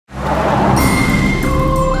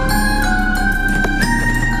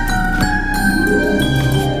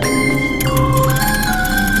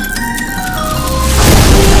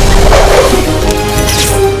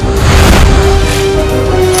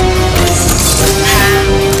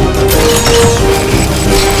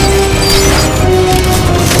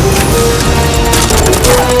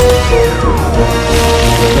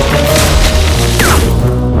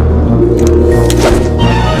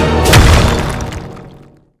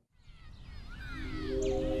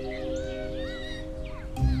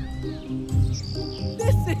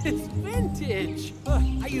It's vintage.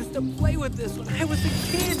 I used to play with this when I was a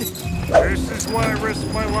kid. This is what I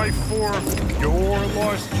risked my life for. Your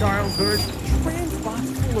lost childhood. Transbox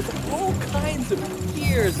full of all kinds of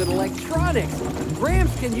gears and electronics.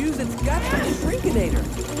 Gramps can use its guts as a shrinkinator.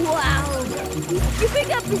 Wow! He's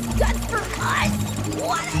giving up his guts for us!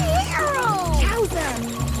 What a hero! Chowser,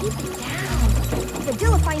 keep it down. If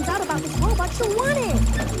Adilla finds out about this robot, she'll want it.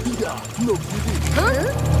 Yeah, no kidding. Huh?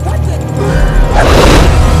 What the?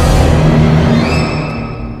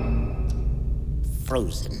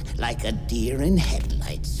 Frozen like a deer in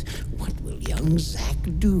headlights. What will young Zak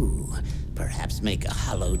do? Perhaps make a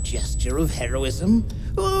hollow gesture of heroism?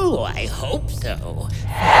 Oh, I hope so.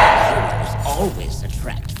 Heroes always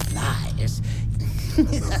attract flies.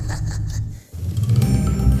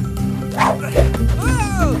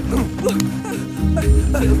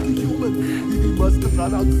 Human, he must have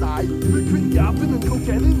run outside. Quick, yapping and go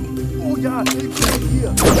get him. Oh yeah, it's right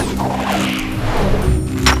here.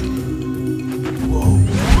 Whoa,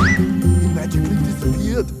 he magically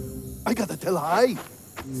disappeared. I gotta tell hi.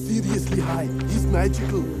 Seriously hi, he's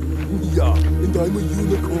magical. Yeah, and I'm a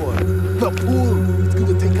unicorn. Now pull, it's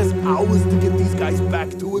gonna take us hours to get these guys back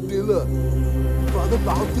to Adilla. What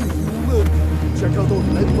about the human? Check out old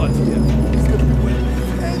Leadbutt here. He's gonna be with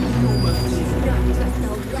 10 humans. He's not just a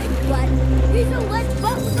lead butt. He's a lead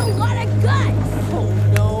butt with a lot of guts. Oh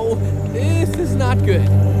no, this is not good.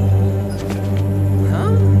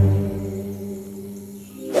 Huh?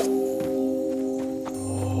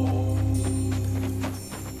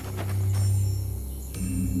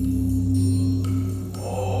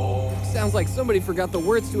 Sounds like somebody forgot the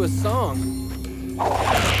words to a song.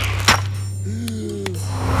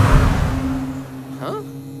 Huh?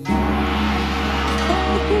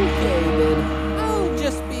 Okay then, I'll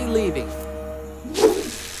just be leaving.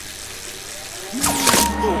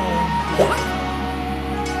 What?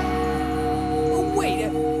 Oh,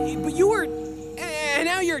 wait, but you were... And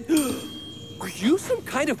now you're... Are you some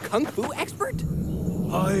kind of kung fu expert?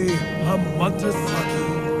 I am MANTIS,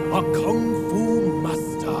 a kung fu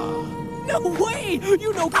master. No way!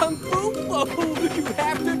 You know kung fu? Oh, you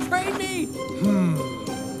have to train me!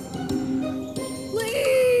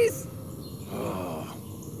 Please!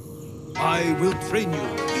 I will train you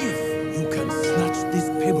if you can snatch this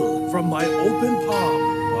pebble from my open palm.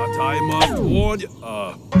 But I must warn you...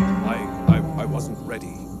 I wasn't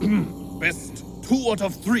ready. Best 2 out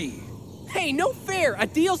of 3. Hey, no fair! A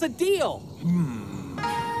deal's a deal!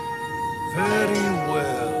 Very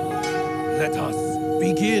well. Let us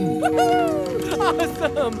begin.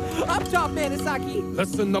 Awesome! Up top, Manisaki!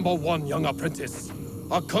 Lesson number 1, young apprentice.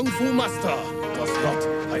 A kung fu master does not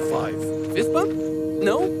high five. Fist bump?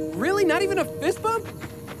 No? Really? Not even a fist bump?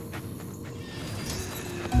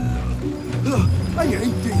 I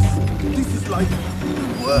hate this. This is like the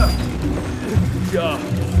work. Yeah.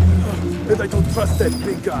 And I don't trust that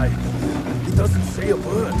big guy. He doesn't say a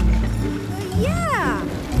word. Yeah,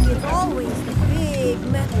 it's always the big,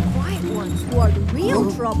 metal, quiet ones who are the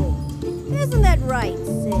real trouble. Isn't that right,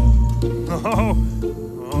 Sid?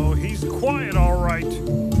 Oh, he's quiet, all right.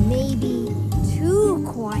 Maybe too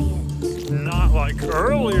quiet. Not like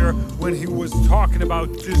earlier when he was talking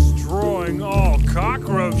about destroying all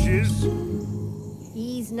cockroaches.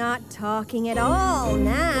 He's not talking at all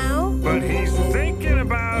now. But he's thinking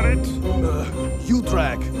about it. You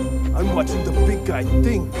drag. I'm watching the big guy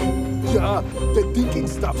think. Yeah, the thinking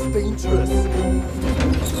stuff's dangerous.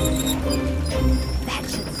 That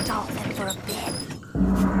should stall them for a bit.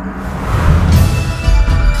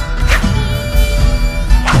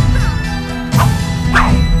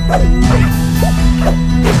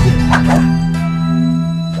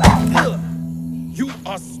 You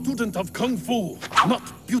are student of Kung Fu, not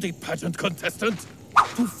beauty pageant contestant.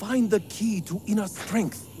 To find the key to inner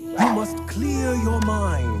strength, you must clear your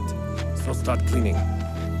mind. So start cleaning.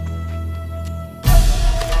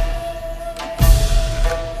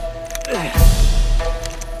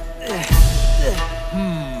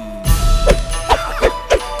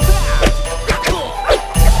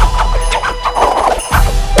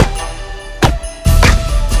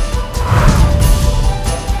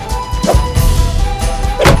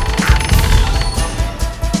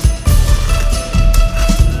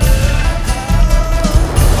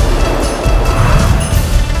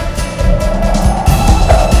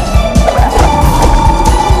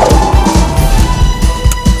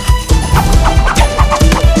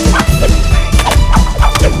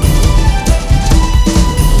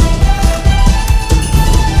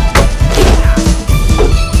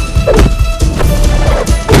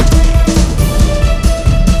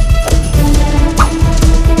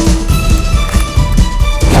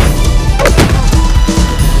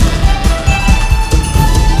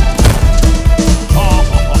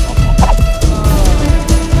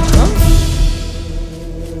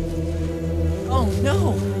 Oh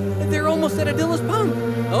no, they're almost at Adilla's pump.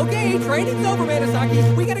 Okay, training's over,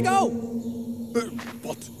 Mantisaki. We gotta go.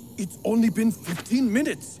 But it's only been 15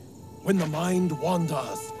 minutes. When the mind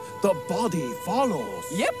wanders, the body follows.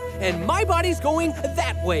 Yep, and my body's going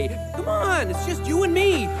that way. Come on, it's just you and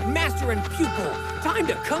me, master and pupil. Time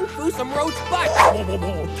to kung fu some roach butt. Whoa, whoa,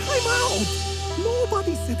 whoa, time out!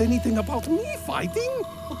 Nobody said anything about me fighting.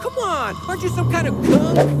 Well, come on, aren't you some kind of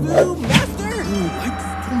kung fu master? Who likes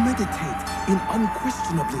to meditate in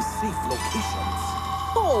unquestionably safe locations?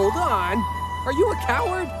 Hold on, are you a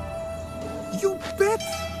coward? You bet!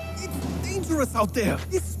 It's dangerous out there,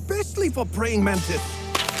 especially for praying mantis.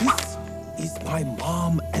 This is my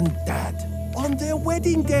mom and dad on their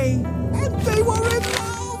wedding day, and they were in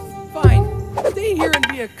love! Fine, stay here and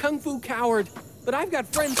be a kung fu coward, but I've got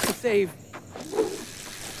friends to save.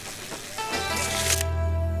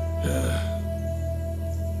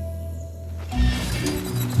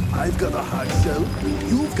 I've got a hard shell,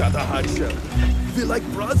 you've got a hard shell. We're like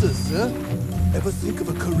brothers, huh? Ever think of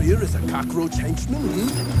a career as a cockroach henchman,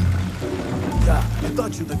 Yeah, I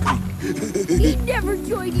thought you'd agree. He never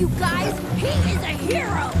joined you guys. He is a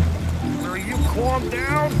hero. Will you calm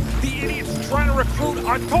down? The idiot's trying to recruit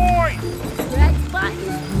a toy! Red spot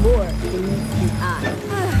is more than meets the eye.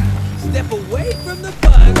 Step away from the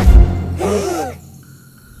bugs.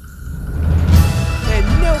 And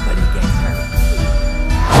nobody gets hurt.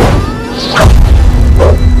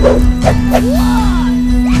 Whoa!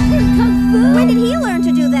 That's kung fu. When did he learn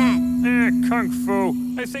to do that? Kung fu.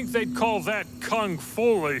 I think they'd call that kung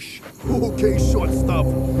foolish. Okay, shortstop.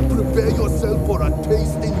 Prepare yourself for a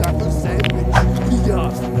tasty knuckle sandwich.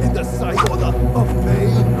 Yeah, in the side order of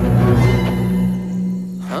pain.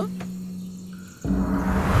 Huh?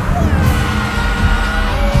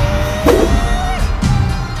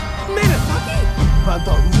 Mantisaki?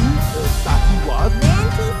 Mantaru? Saki what?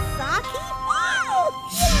 Mantisaki?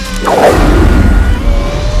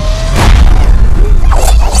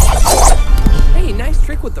 Hey, nice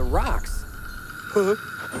trick with the rocks. Huh?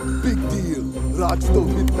 Big deal. Rocks don't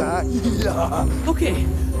hit back. Yeah. Okay,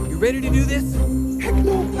 you ready to do this? Heck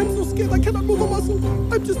no, I'm so scared I cannot move a muscle.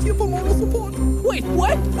 I'm just here for moral support. Wait,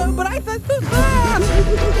 what? But I thought... Ah!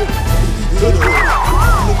 Look at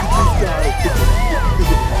this guy.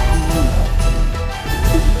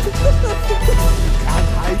 Can't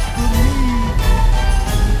hide from me.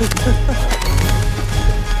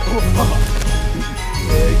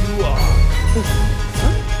 There you are.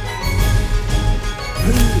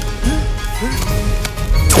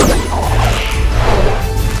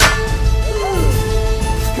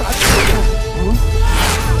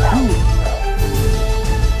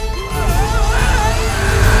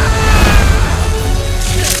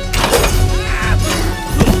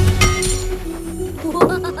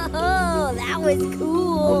 Whoa, that was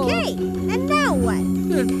cool. Okay, and now what?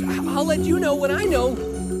 I'll let you know when I know.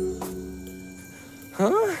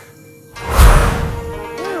 Huh?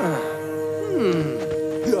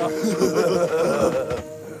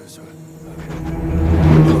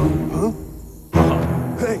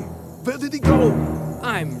 Hey, where did he go?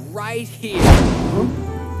 I'm right here.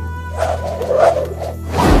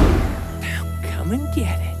 Now come and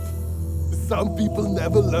get it. Some people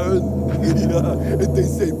never learn. Yeah, and they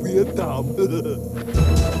say we're dumb.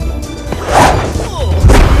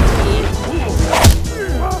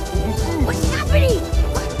 What's happening?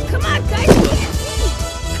 Come on, guys, we can't see.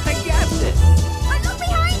 I got this. I look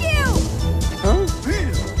behind you. Huh?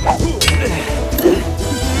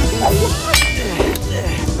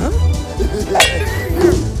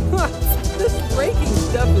 This breaking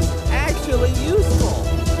stuff is actually useful.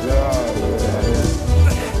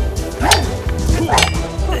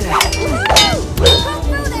 Come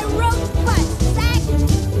through that roach butt, Zak.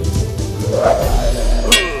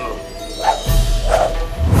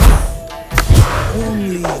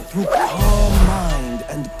 Only through calm mind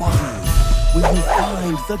and body will you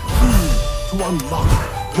find the key to unlock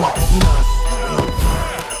your inner strength.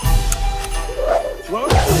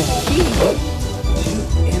 Key to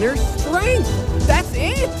inner strength. That's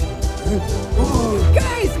it.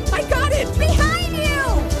 Guys, I got it. Behind you.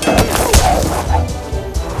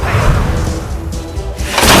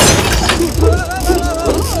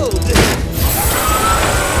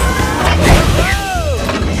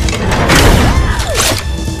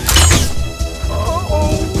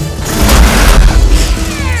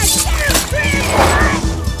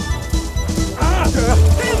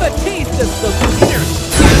 Have a taste of some inner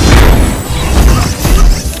strength.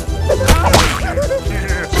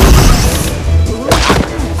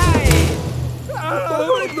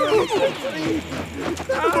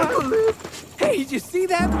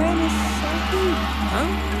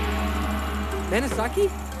 Manasaki?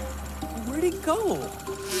 Where'd he go?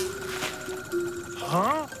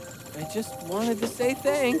 Huh? I just wanted to say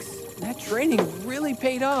thanks. That training really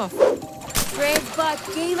paid off. Grandpa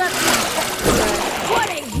gave up his... What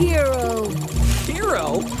a hero!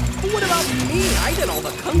 Hero? But what about me? I did all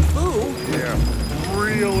the kung fu. Yeah,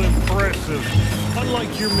 real impressive.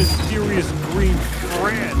 Unlike your mysterious green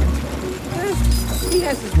friend. He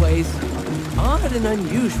has his ways. Odd and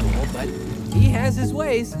unusual, but he has his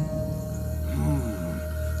ways.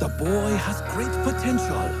 The boy has great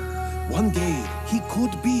potential. One day, he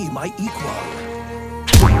could be my equal.